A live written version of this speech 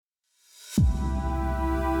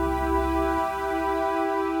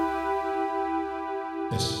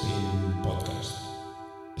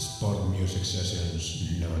music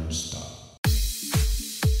sessions non-stop.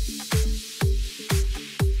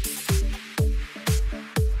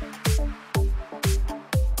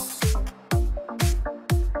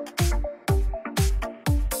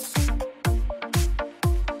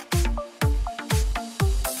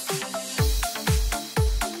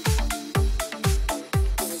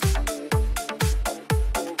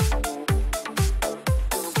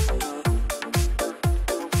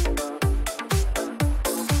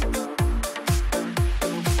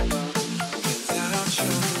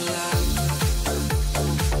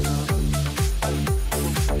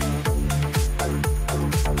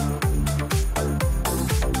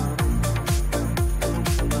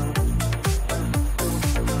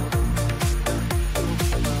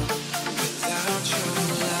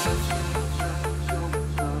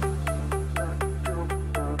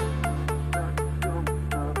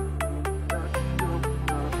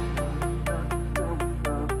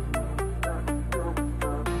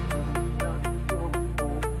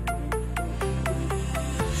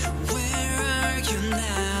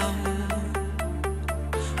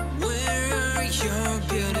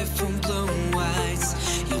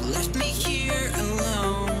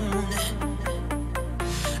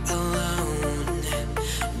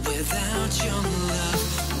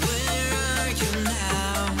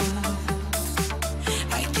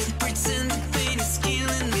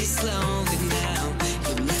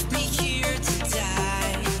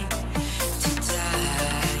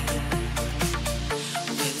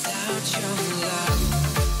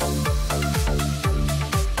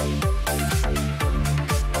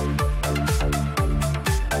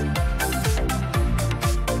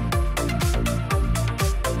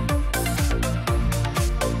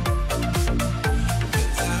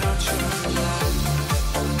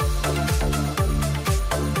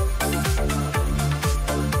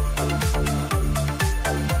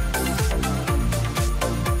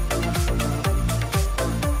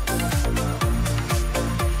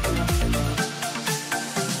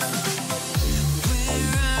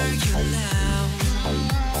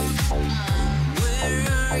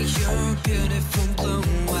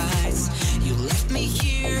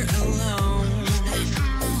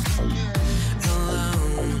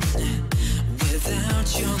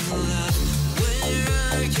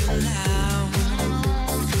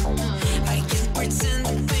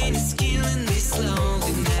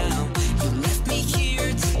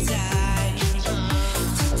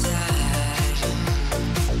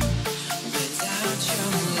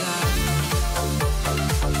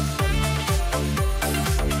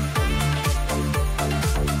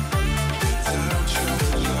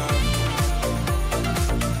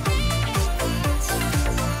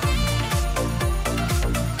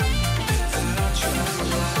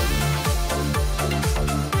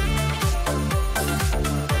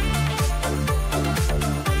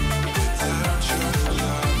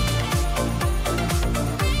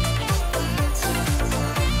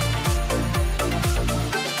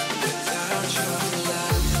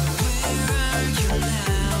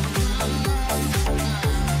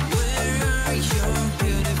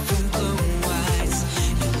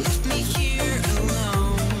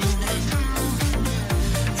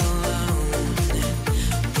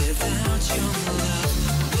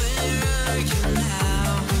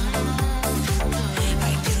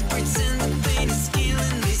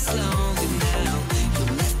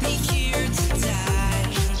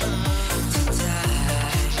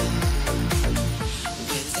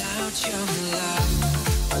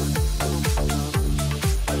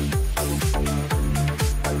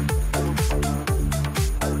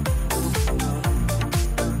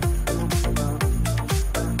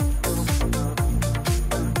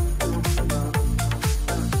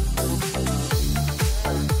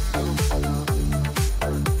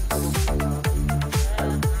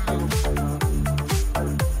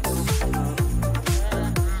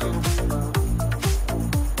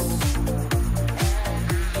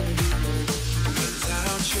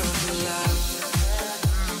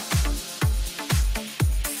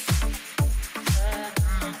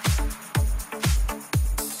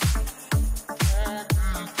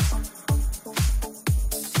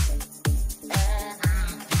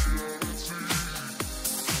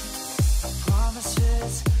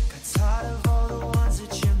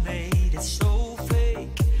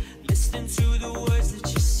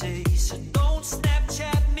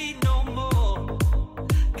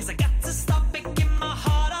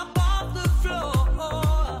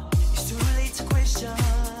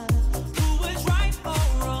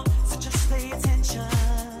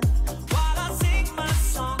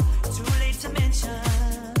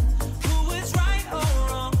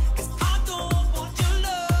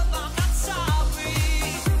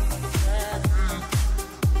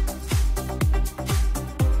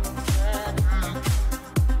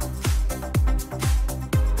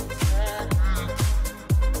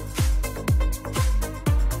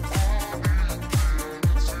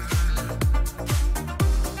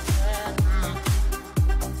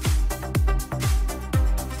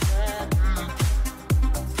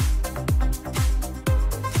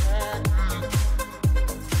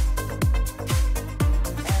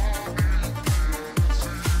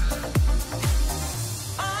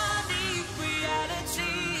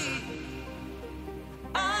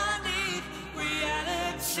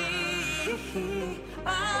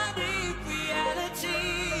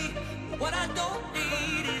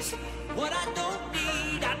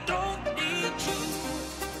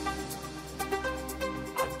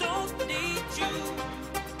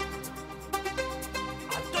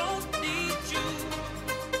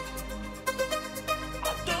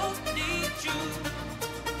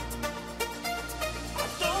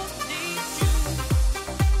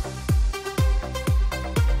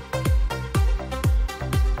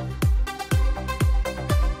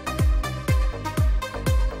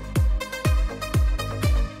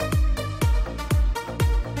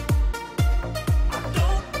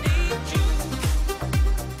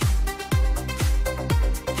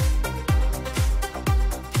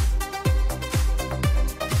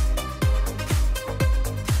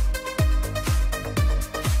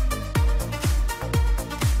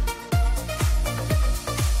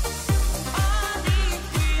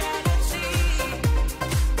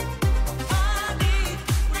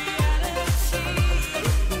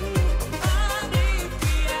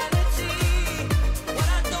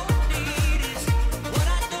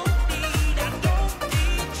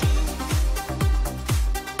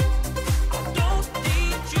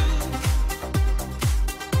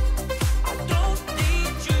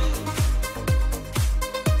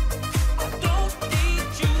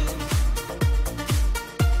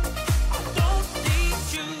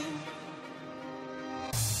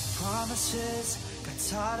 promises. Got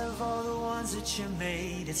tired of all the ones that you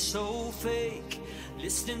made. It's so fake,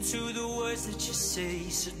 listening to the words that you say.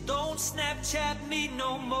 So don't Snapchat me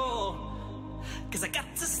no more, 'cause I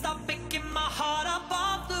got to stop picking my heart up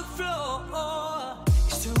off the floor.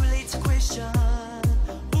 It's too late to question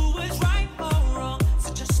who was right or wrong,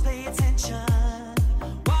 so just pay attention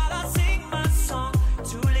while I sing my song.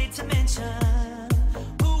 Too late to mention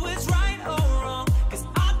who was right or wrong, 'cause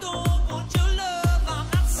I don't want your love, I'm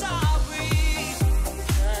not sorry.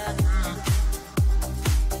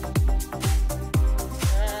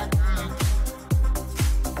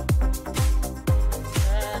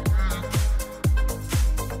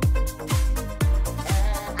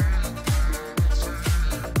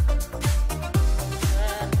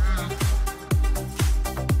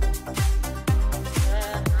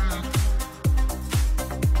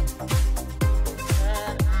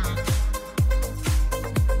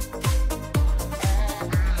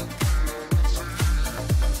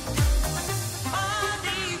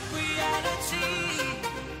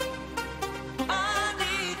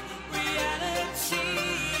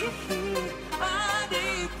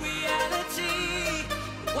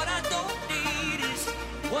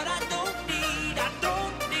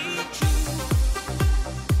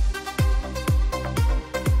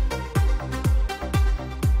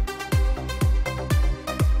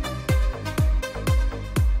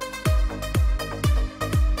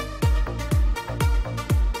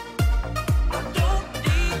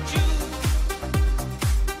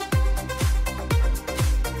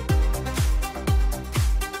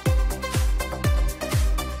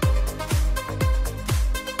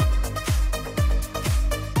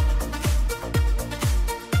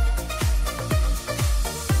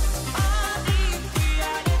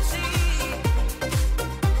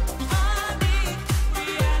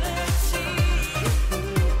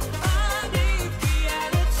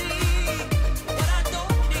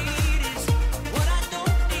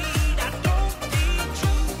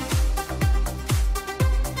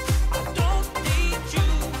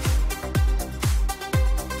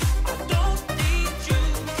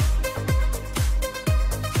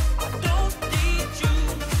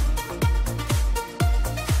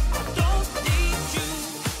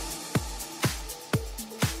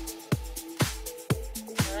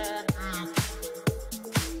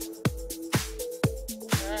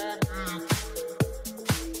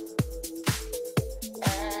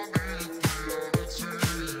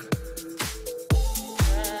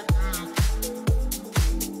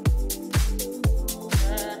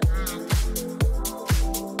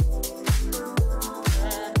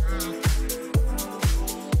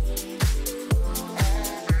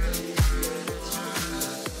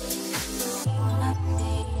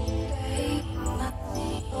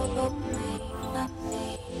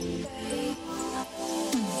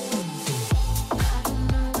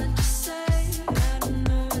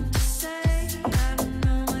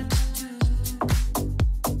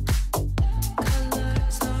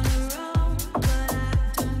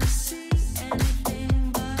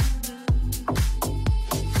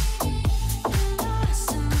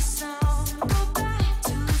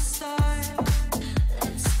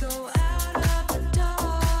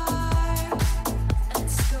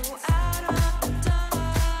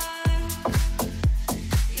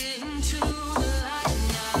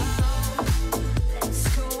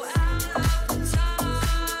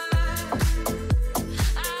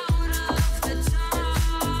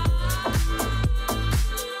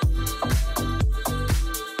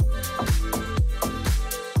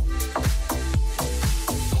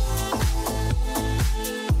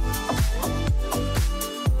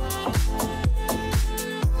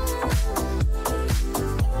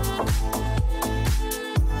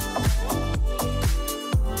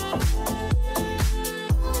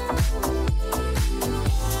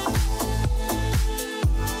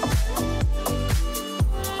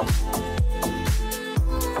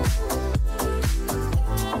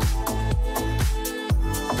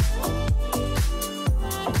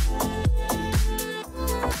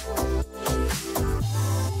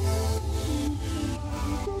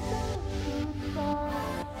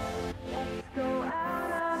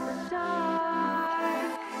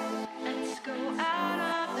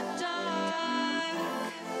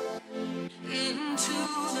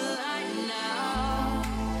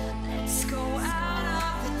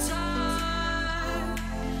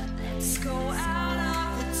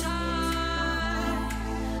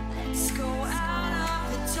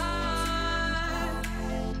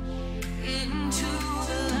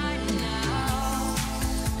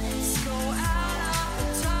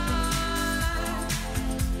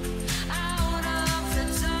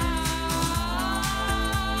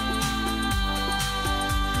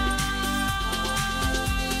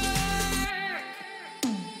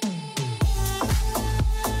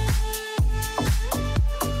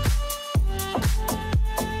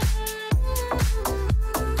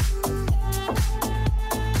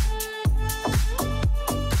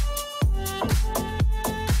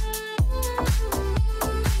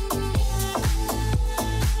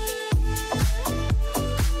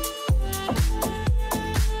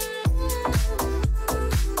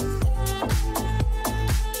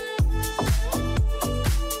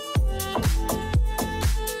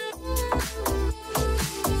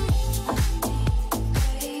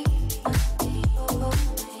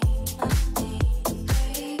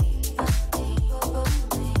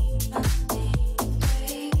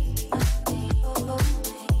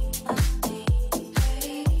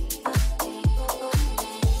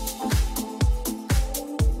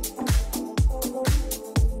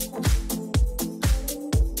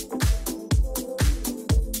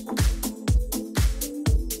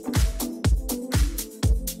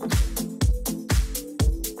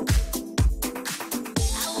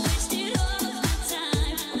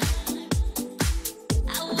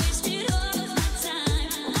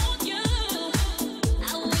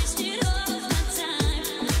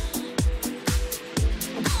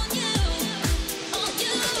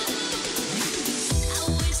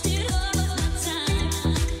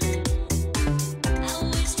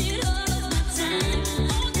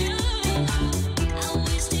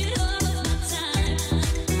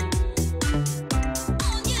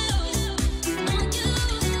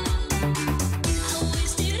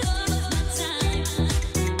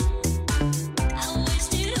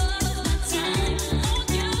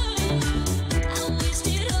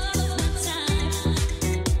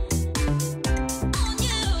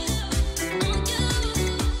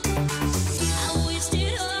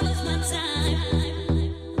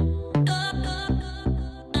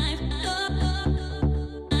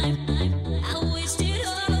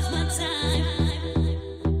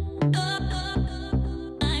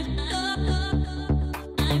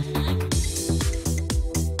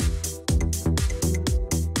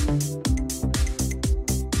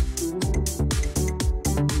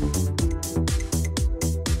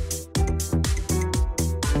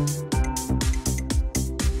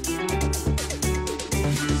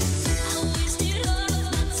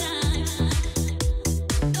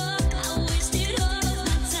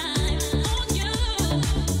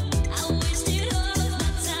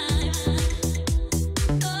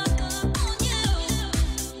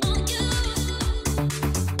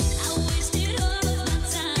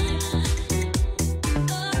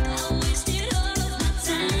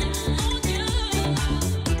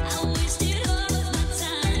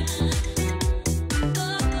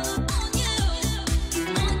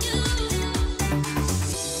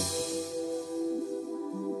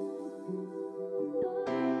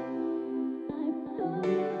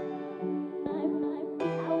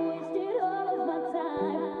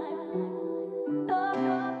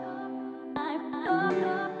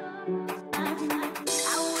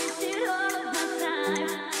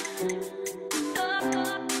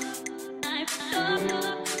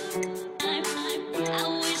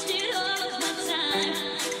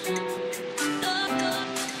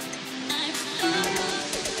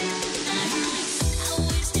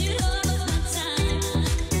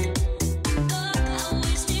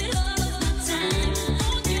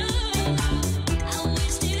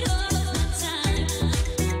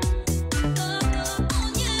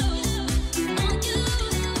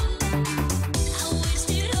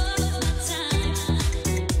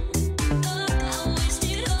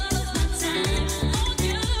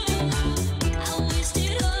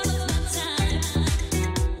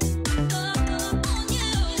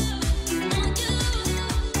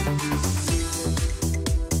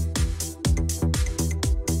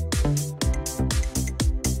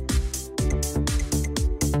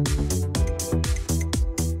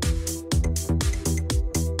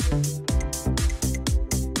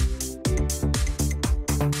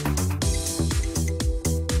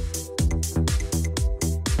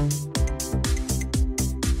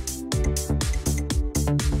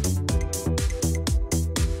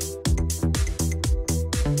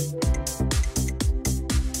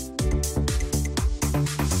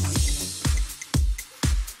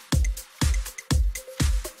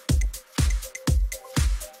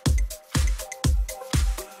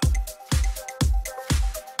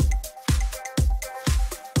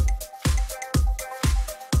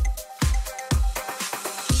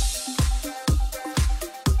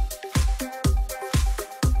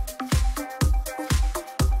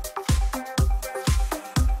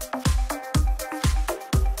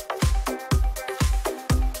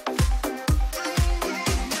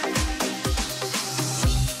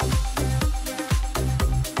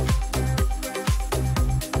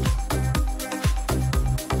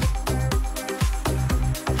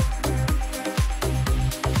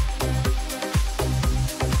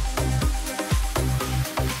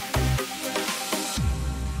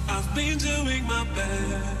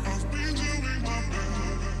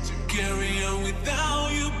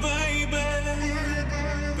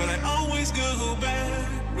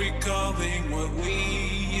 recalling what we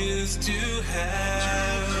used to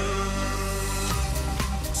have.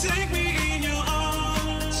 Take me in your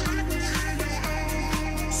arms,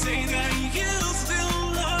 say that you still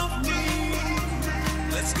love me.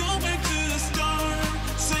 Let's go back to the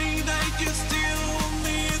start, say that you still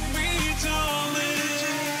need me, darling.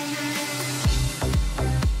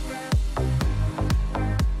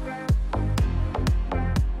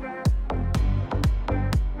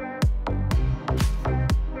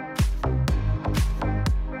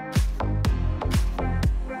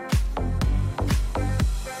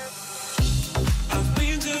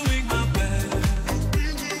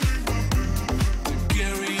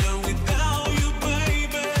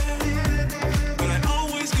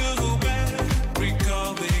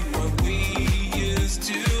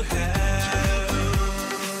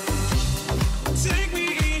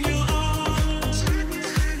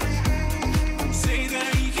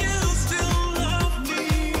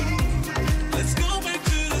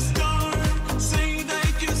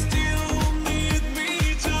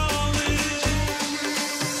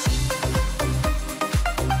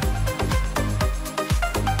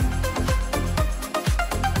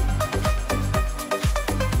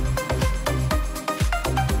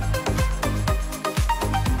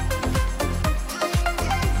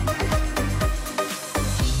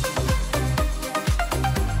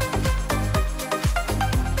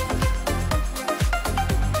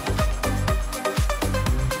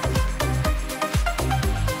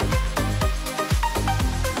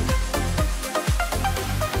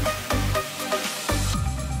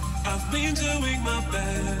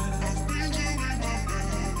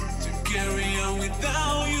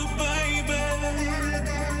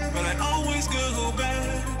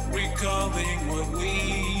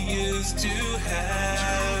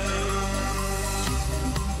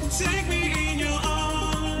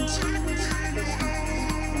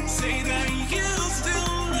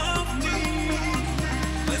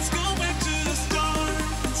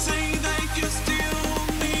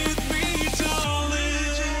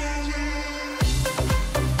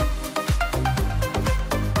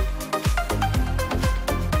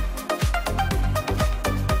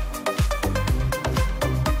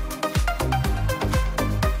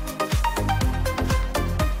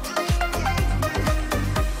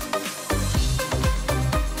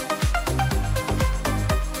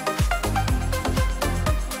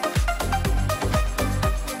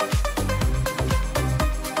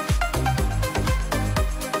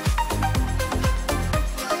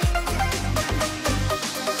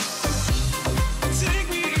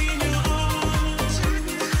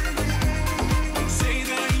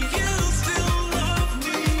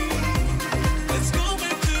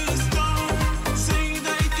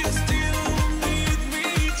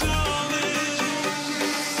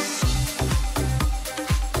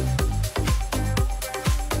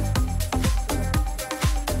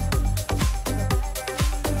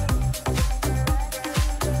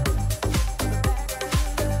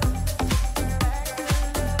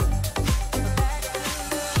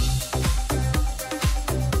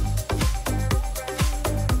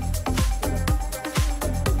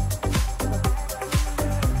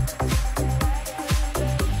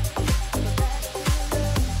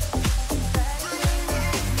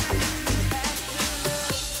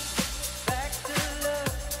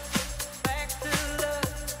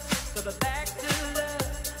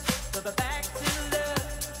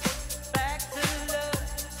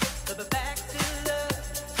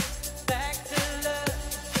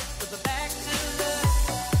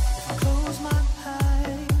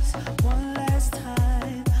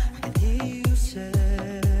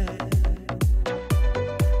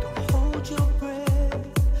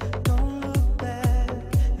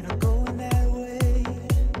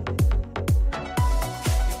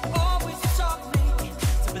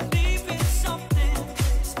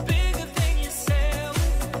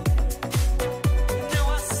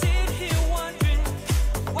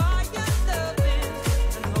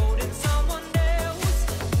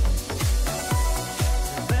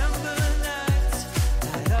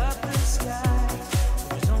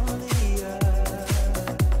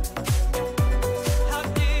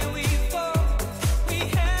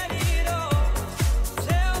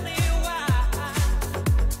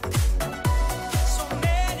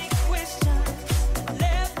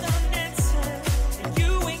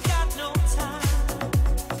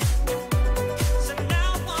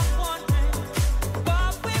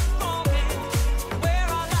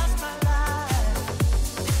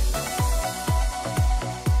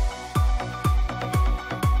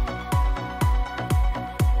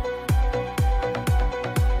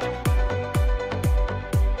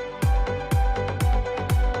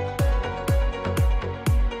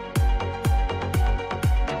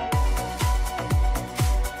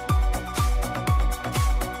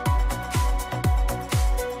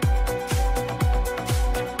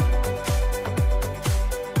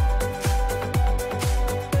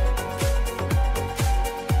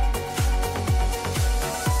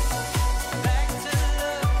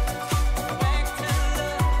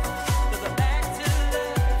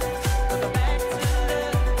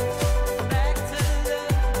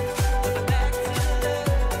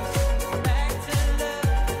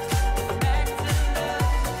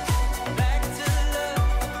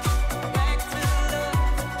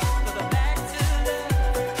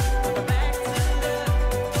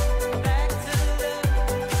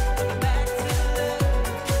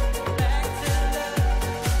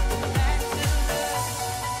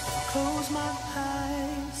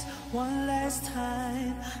 last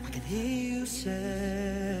time I can hear you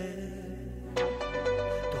say,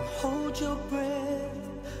 don't hold your breath,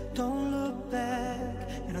 don't look back,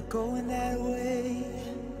 you're not going that way.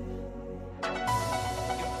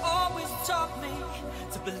 You always taught me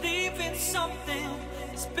to believe in something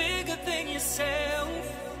that's bigger than yourself.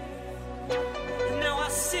 And now I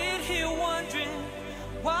sit here wondering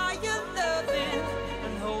why you're loving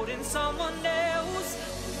and holding someone else.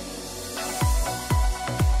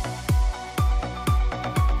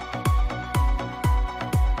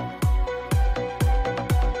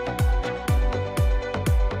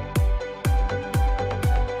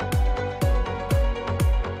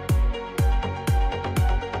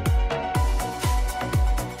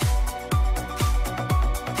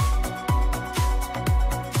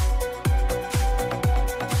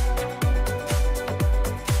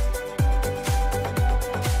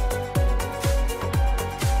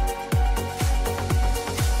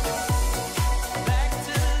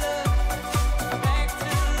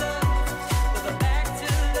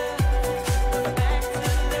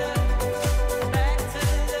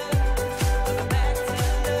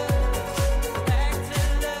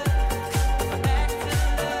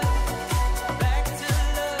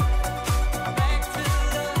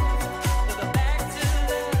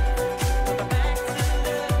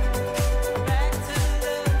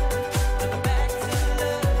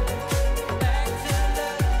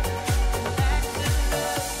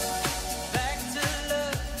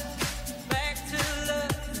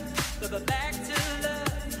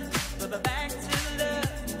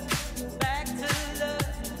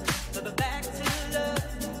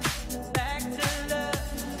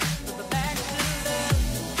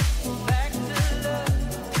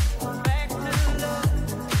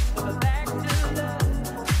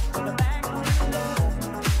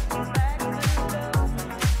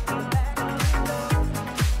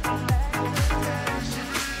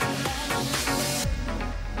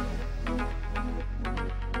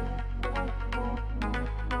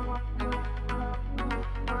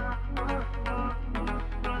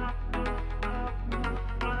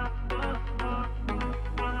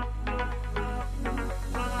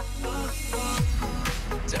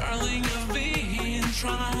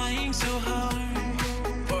 Trying so hard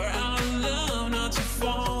for our love not to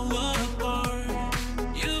fall apart.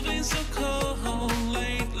 You've been so cold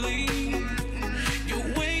lately. Your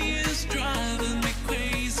way is driving me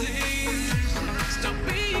crazy. Stop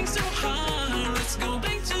being so hard. Let's go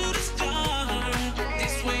back to the start.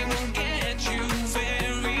 This way will get you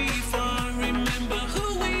very far. Remember who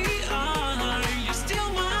we are. You're still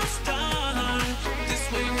my star. This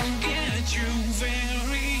way will get you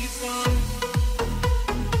very far.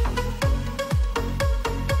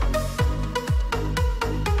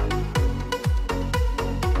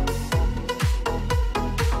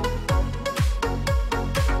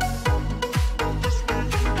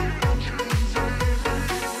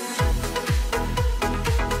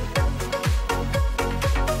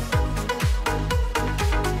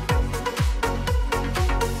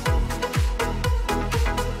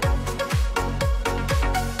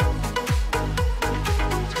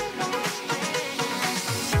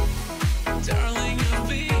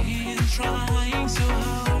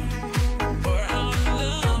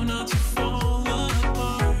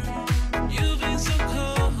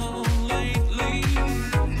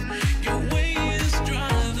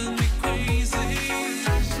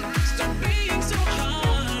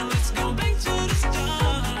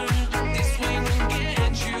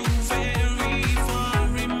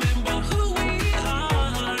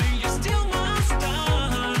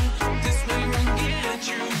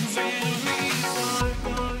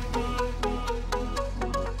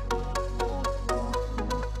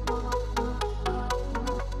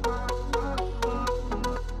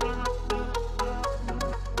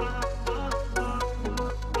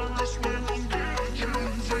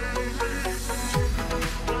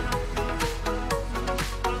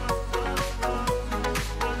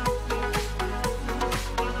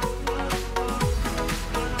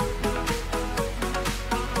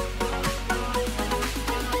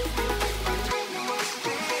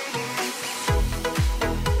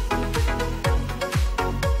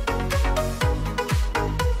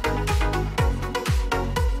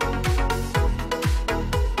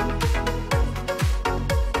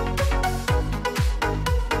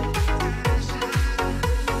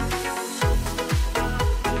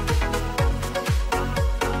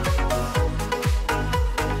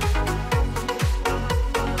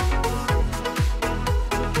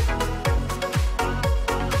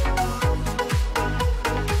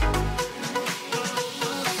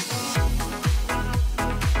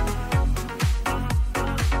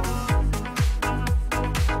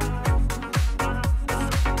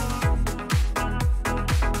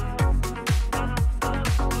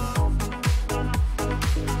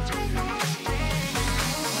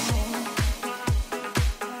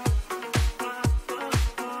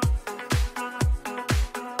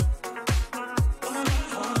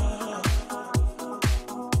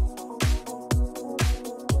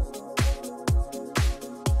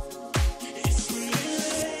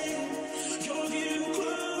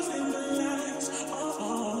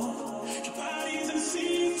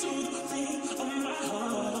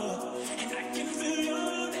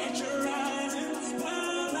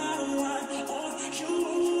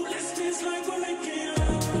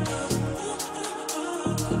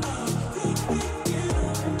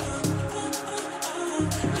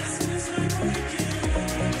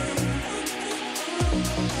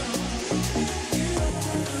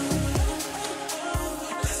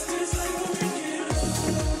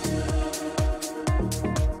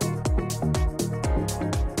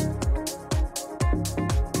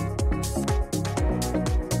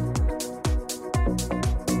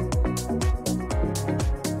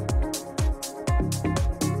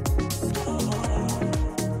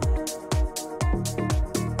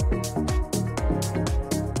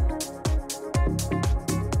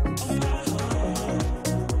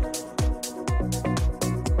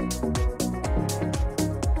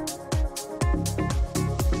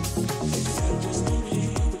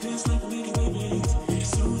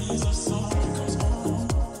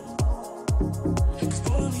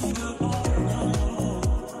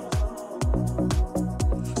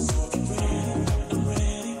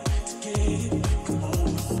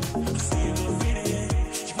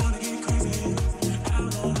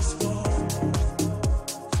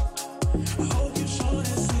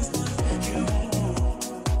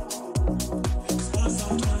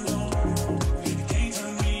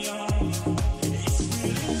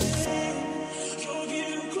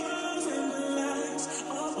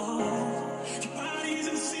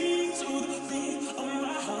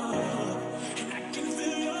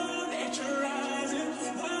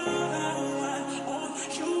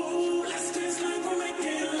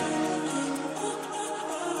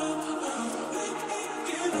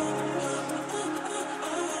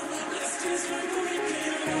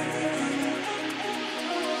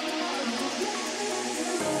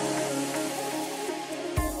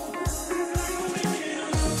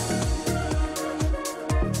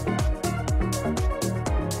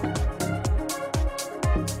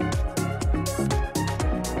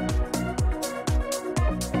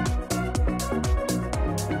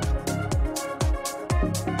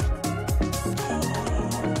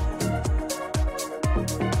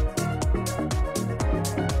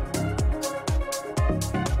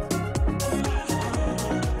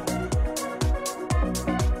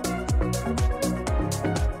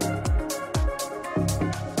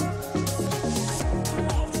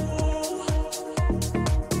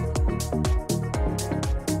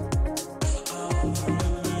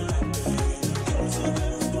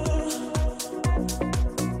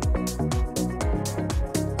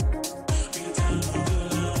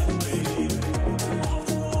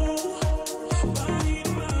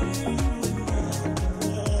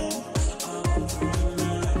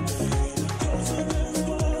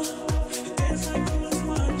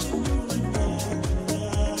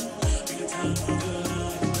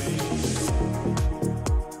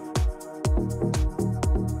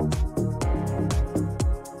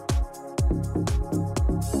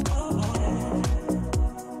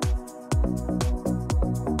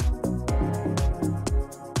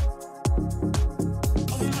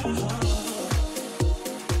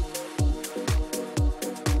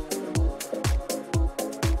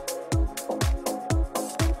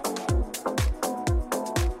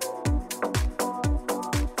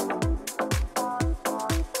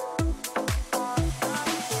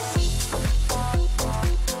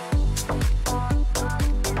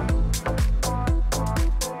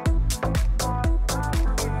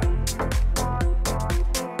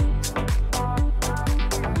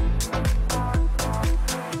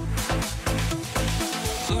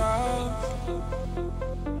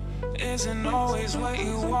 isn't always what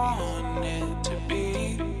you want it to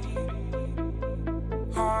be.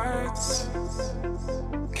 Hearts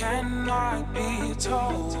cannot be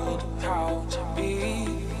told how to be.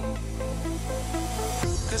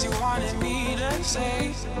 'Cause you wanted me to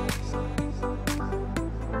say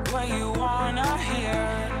what you wanna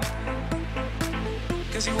hear.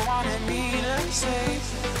 'Cause you wanted me to say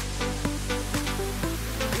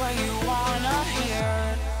what you wanna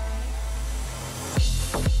hear.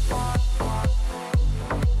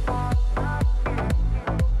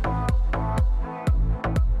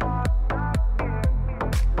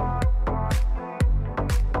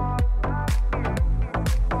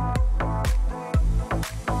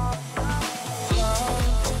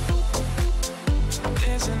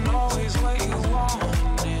 Isn't always what you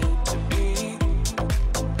want it to be.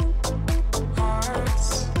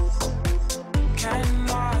 Hearts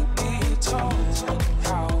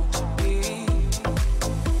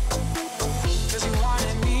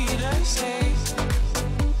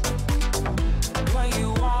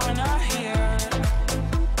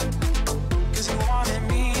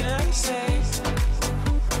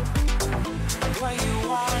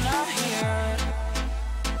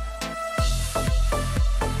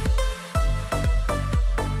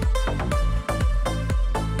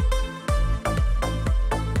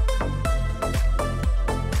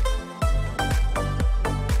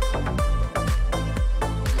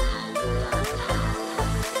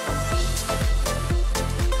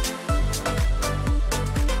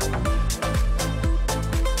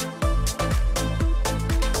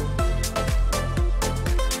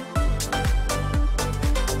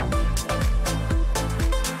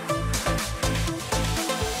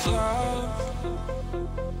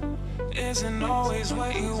isn't always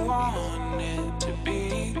what you want it to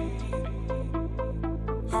be.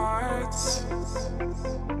 Hearts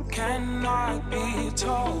cannot be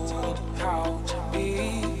told how to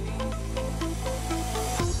be.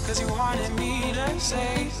 'Cause you wanted me to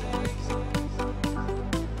say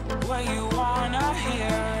what you wanna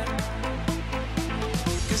hear.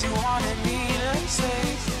 'Cause you wanted me to say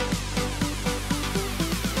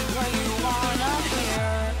what you wanna hear.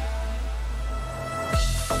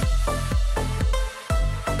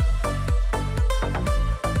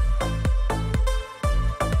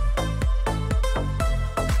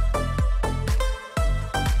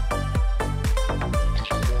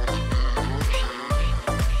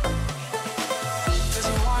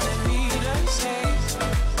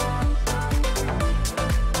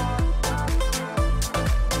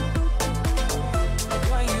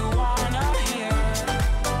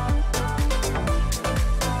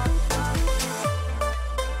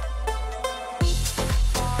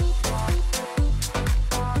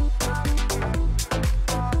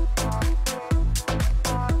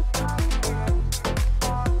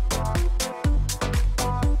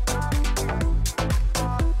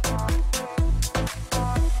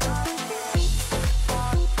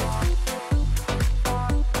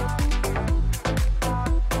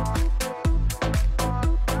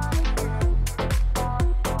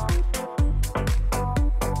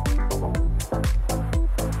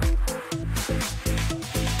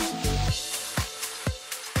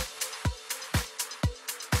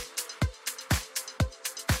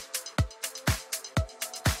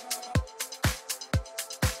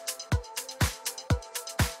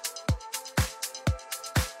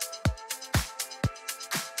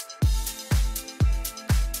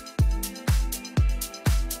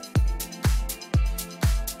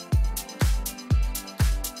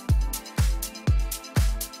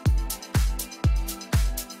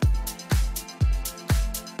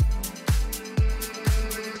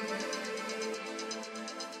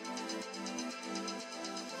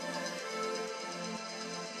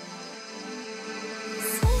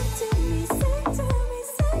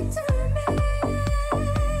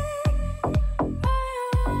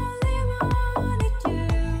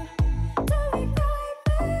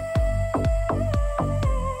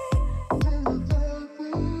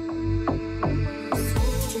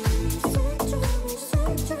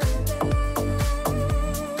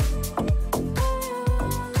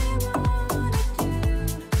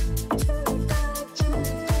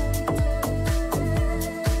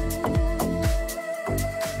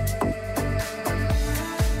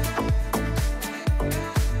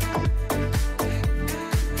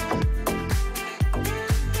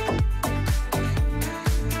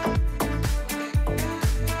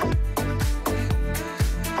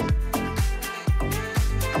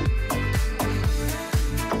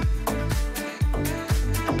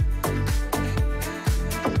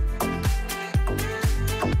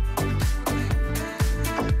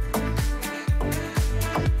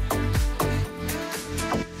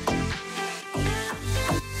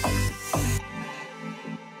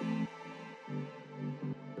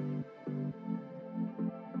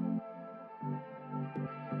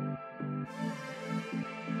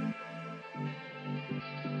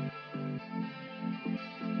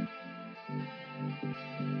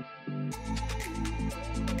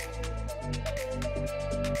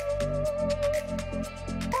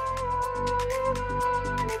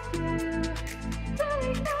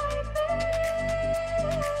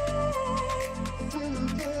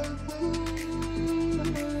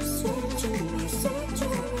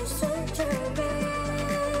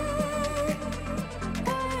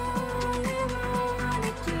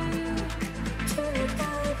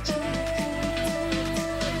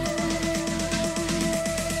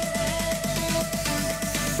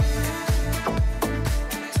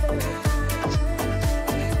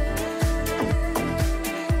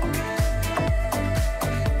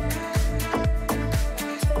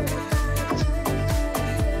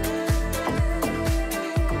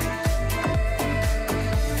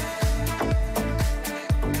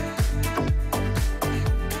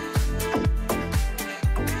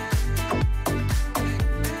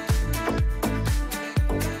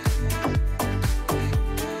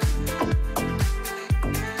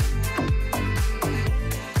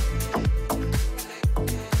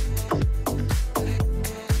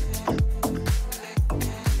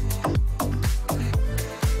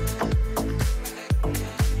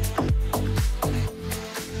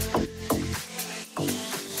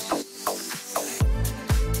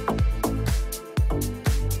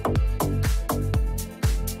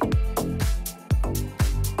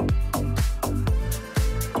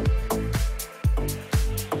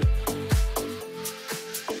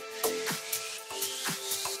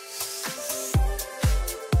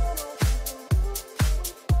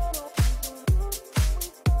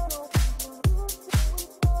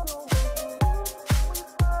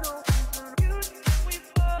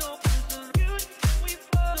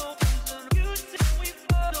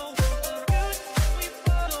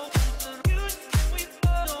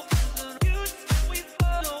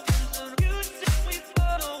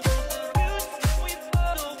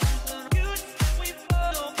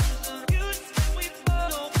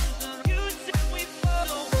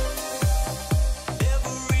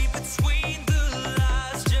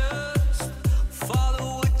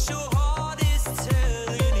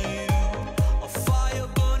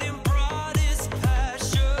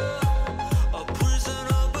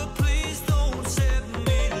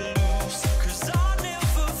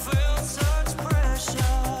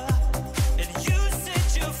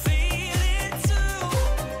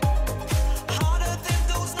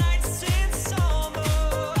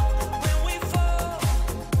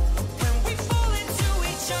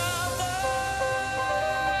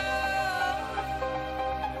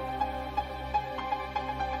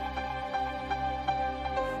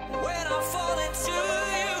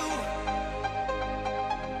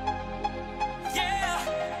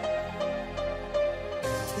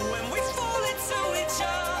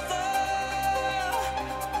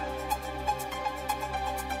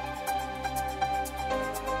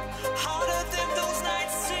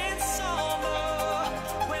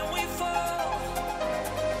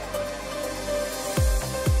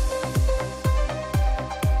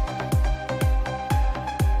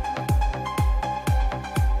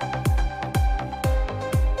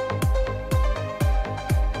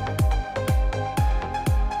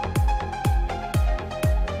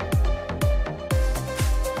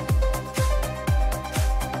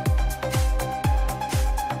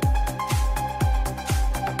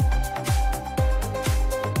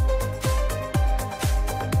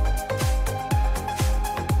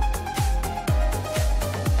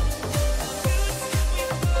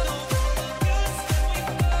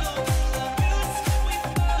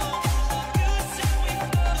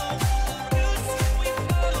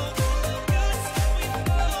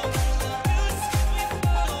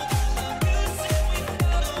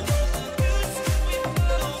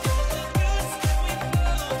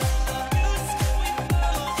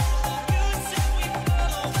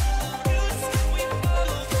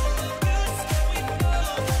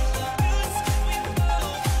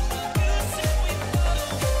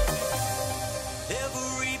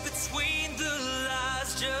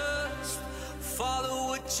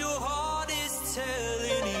 what your heart is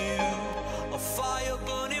telling you. A fire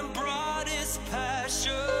burning bright is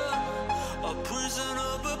passion. A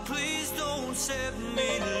prisoner, but please don't set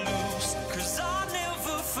me loose. 'Cause I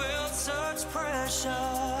never felt such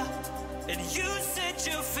pressure. And you said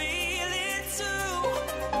you feel it too.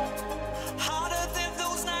 Harder than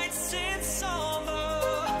those nights in summer.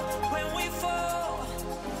 When we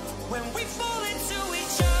fall into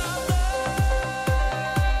each other.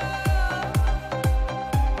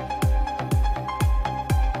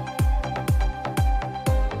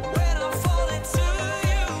 When I fall into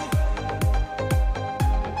you.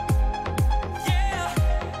 Yeah.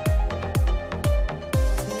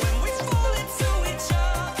 When we fall into each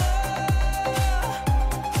other.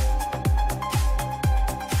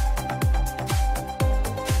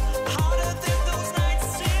 Harder than those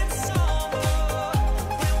nights in summer.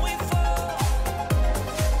 When we fall.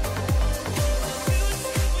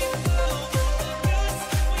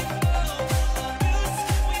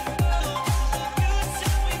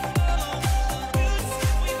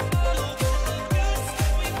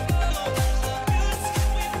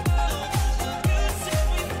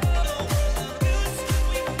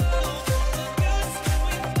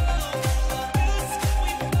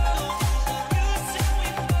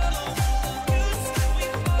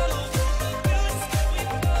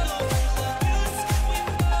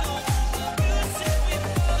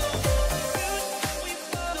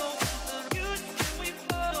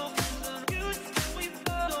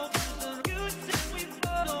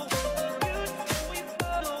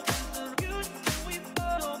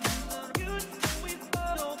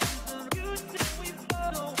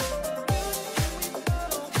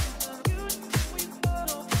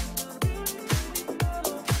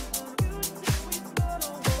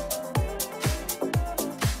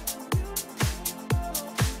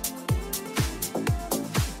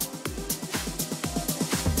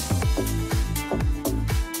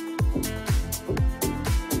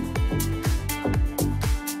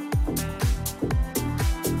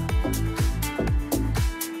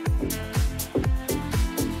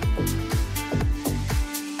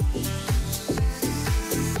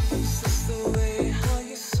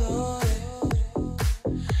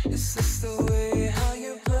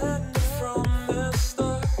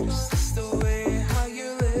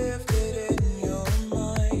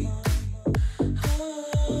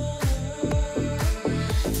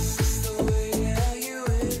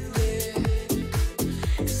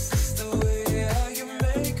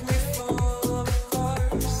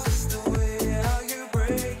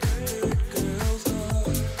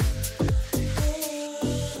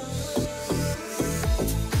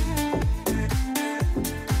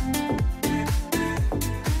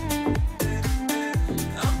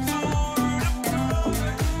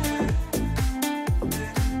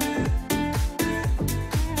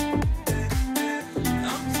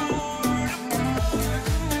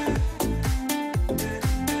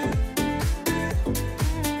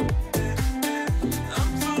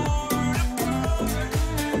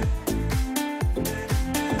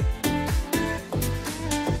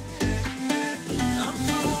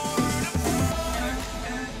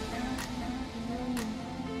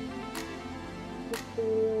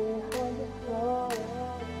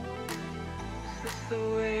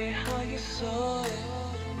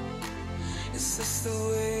 Is this the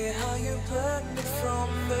way how you planned it from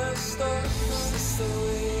the start? Is this the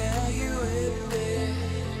way how you end it?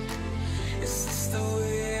 Is this the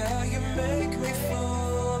way how you make me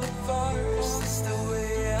fall apart? Is this the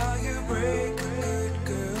way how you break a good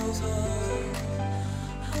girl's heart?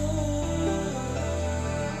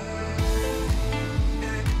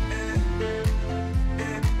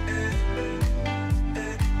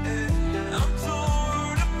 I'm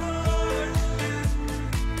torn apart.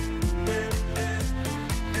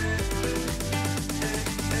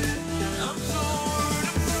 I'm torn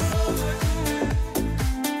apart.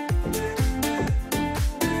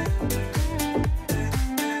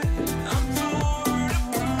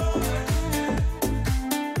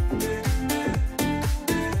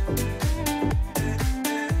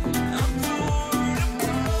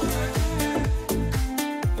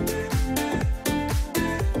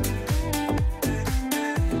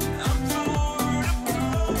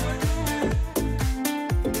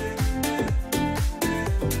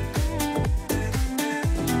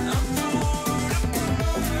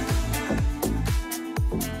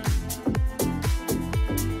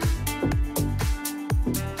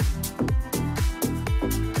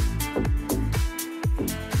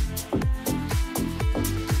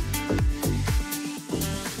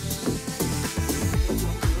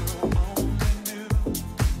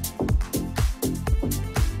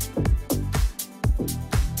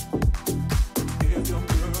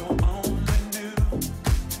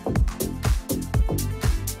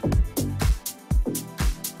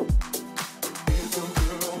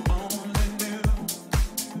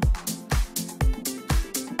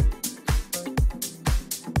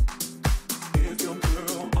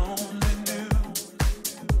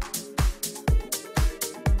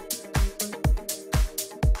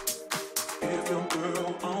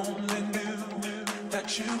 only knew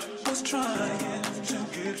that you was trying to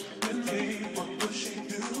get with me, what would she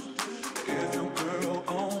do? If your girl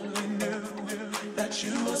only knew that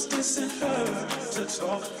you was dissing her to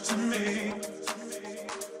talk to me.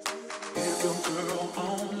 If your girl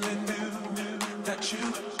only knew that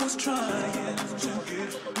you was trying to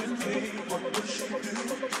get with me, what would she do?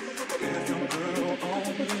 If your girl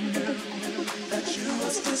only knew that you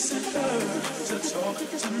was dissing her to talk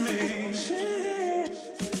to me.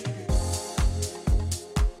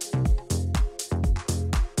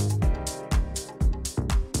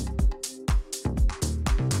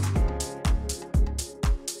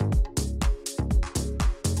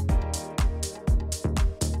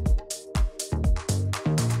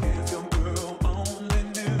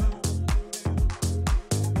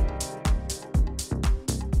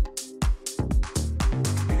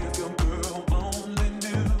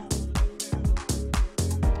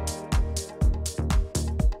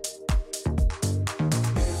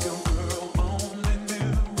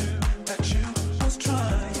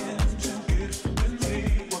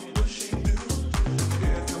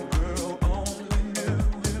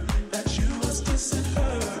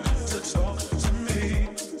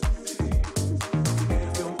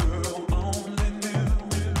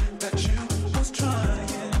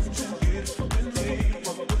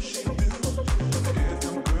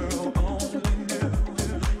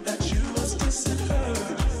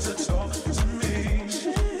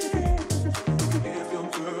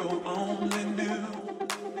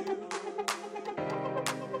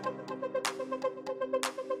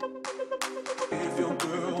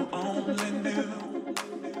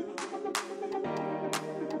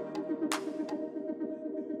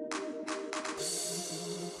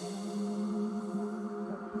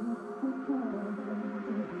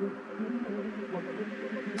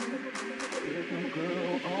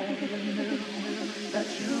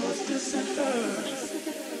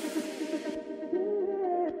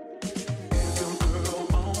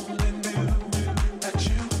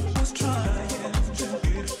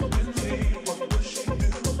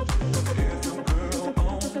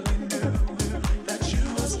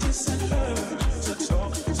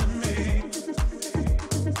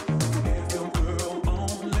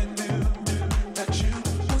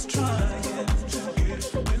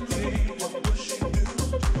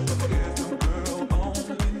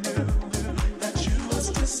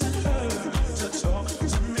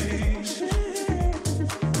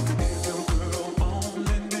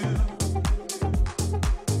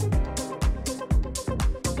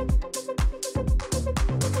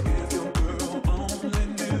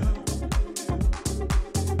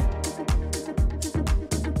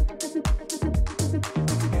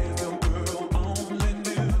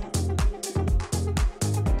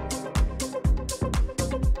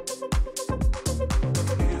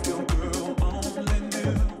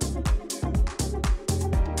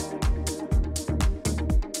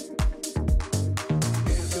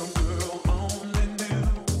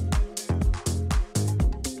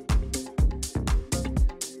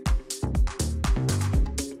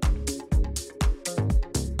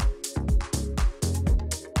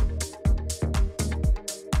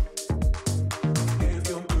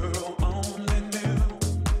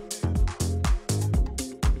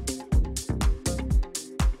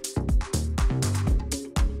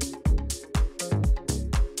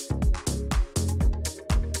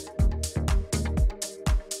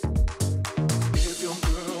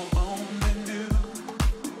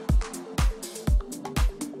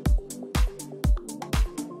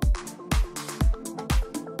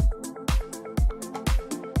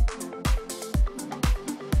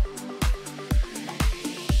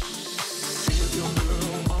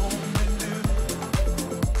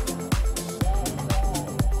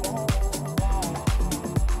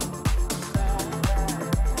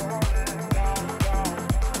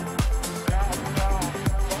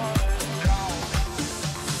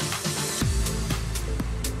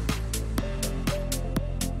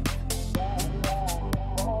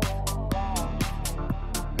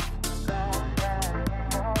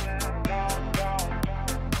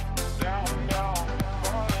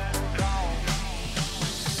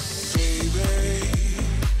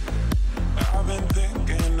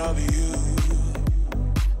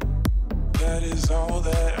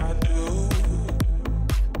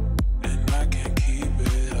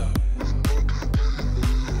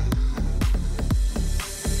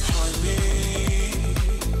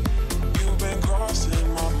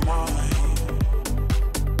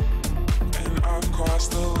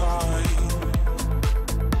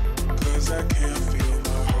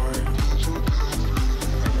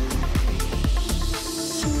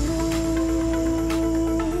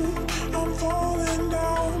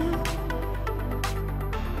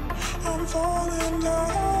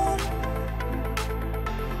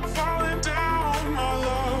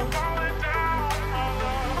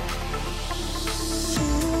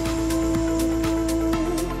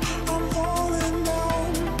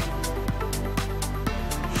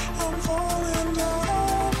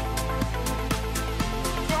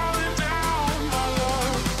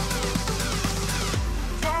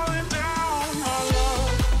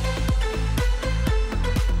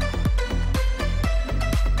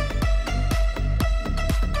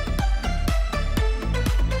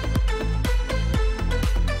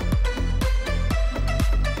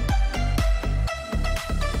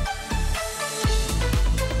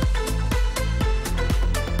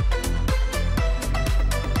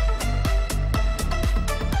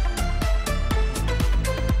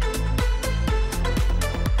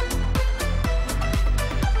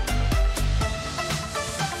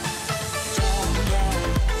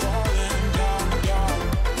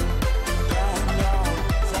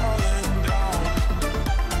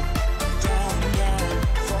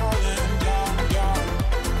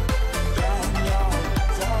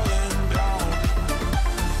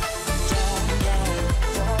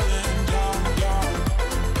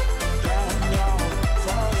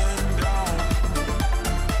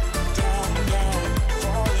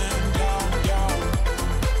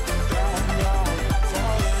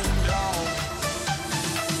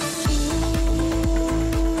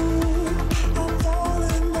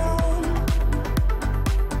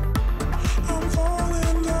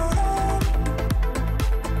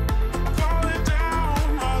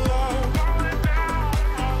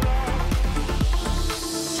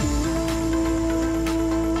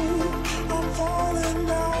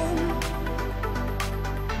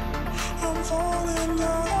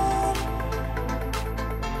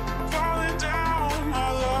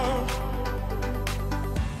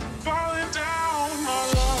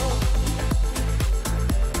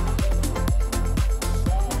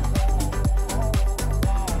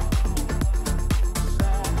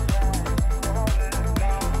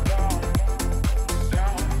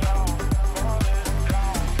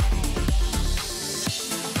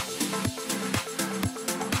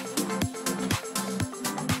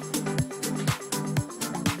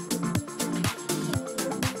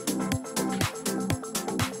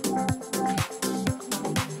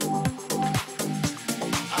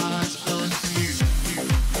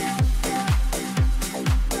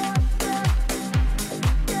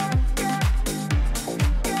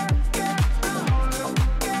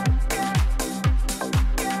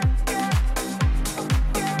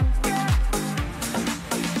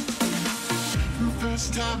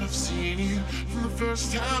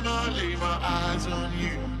 first time I lay my eyes on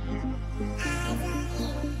you,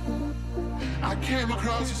 I came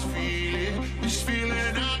across this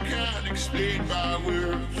feeling I can't explain by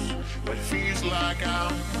words, but it feels like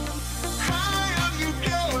I'm high on you,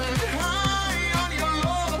 going high on your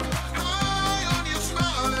love, high on your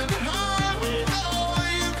smiling, high with all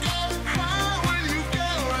you got, high with you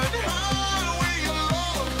going, high with your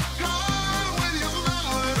love, high with your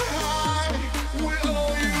smiling, high with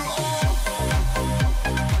all you are.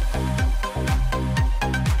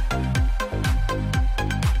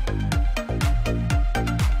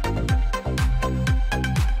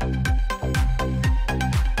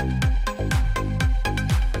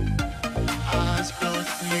 Eyes blind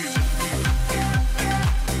for you.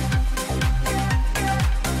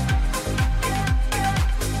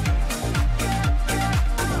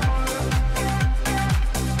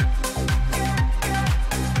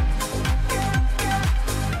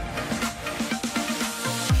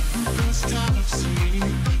 First time I've seen you,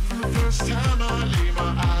 from the first time I lay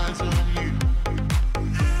my eyes on you,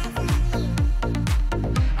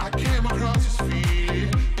 I came across this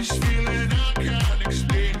feeling I can't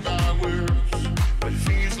explain by words, but it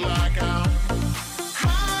feels like I'm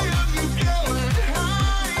high on you, going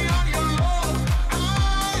high on your love,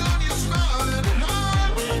 high on your smiling, high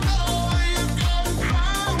with all you got,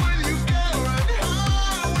 high with you going,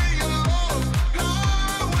 high with your love,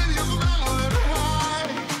 high with your smiling, high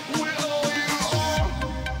with all you are.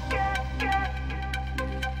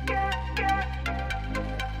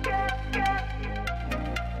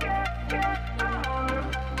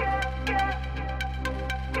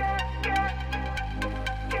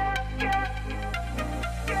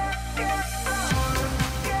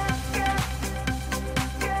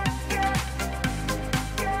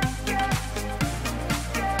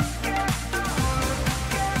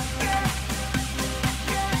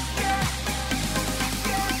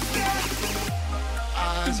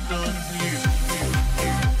 Eyes blind for you.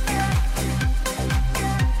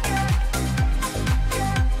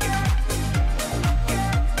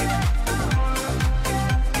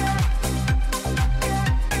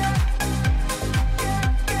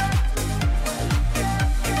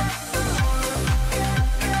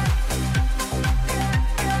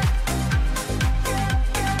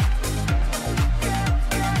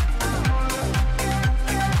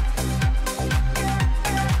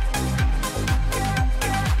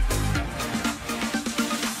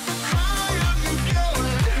 High on you,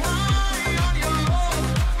 going high on your love,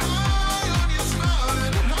 high on your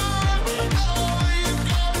smiling, high with all you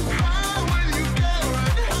got, high with you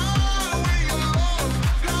going, high with your love,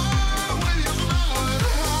 high with your smiling,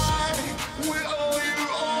 high with all you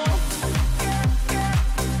are.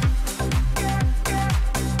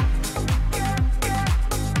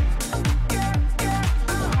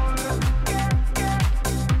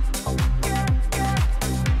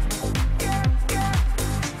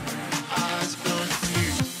 Eyes blind for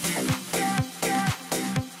you.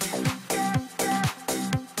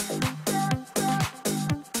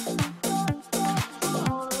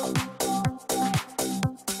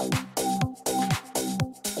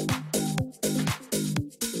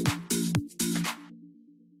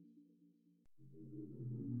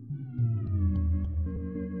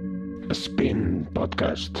 Spin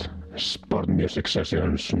Podcast. Sport music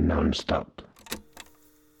sessions non-stop.